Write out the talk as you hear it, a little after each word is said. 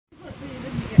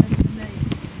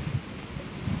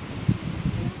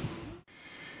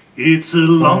It's a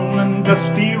long and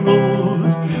dusty road,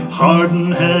 hard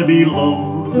and heavy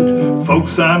load.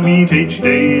 Folks I meet each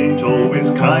day ain't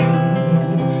always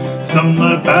kind. Some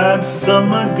are bad,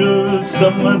 some are good,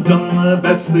 some have done the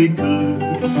best they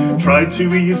could, tried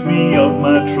to ease me of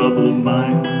my troubled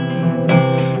mind.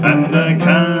 And I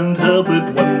can't help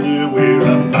but wonder where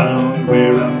I'm bound,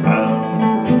 where I'm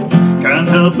bound. Can't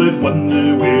help but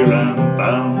wonder where I'm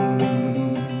bound.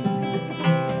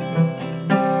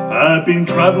 I've been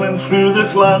travelling through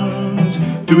this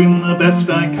land, doing the best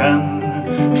I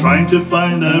can, trying to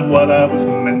find out what I was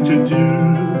meant to do.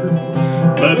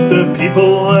 But the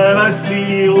people that I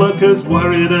see look as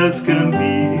worried as can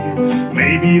be.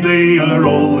 Maybe they are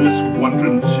all just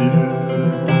wondering too.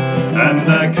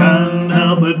 And I can't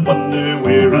help but wonder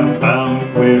where I'm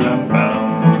bound, where I'm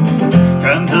bound.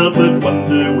 Can't help but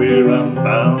wonder where I'm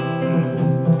bound.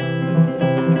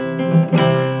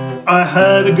 I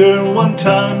had a girl one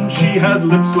time, she had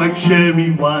lips like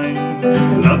sherry wine.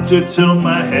 Loved her till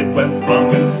my head went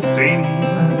plumb insane.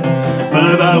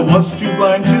 But I was too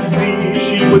blind to see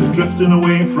she was drifting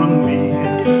away from me.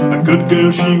 A good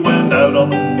girl, she went out on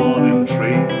the morning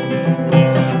train.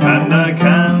 And I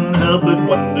can't help but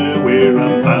wonder where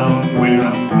I'm bound, where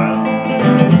I'm bound.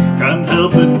 Can't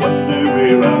help but wonder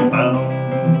where I'm bound.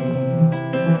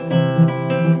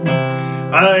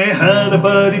 I had a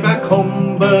buddy back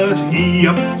home, but he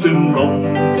upped and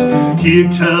roamed.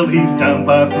 He'd tell he's down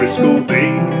by Frisco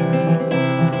Bay.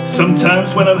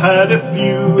 Sometimes when I've had a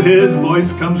few, his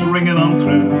voice comes ringing on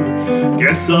through.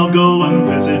 Guess I'll go and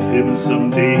visit him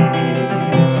someday.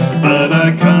 But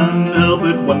I can't help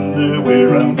but wonder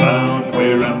where I'm bound,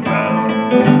 where I'm bound.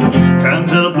 Can't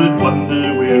help but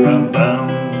wonder where I'm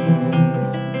bound.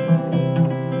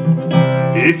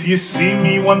 If you see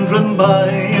me wandering by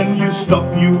and you stop,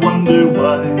 you wonder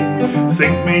why,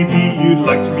 think maybe you'd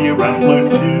like to be a rambler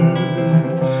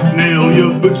too. Nail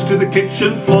your boots to the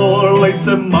kitchen floor, lace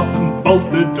them up and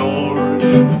bolt the door.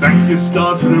 Thank your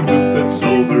stars for a roof that's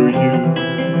over you.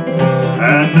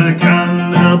 And I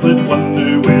can't help but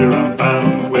wonder where I'm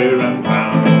bound, where I'm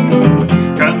bound.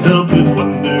 Can't help but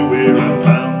wonder where I'm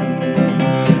bound.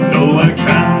 No, I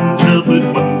can't help but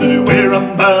wonder where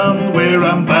I'm bound, where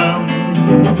I'm bound.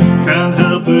 Can't help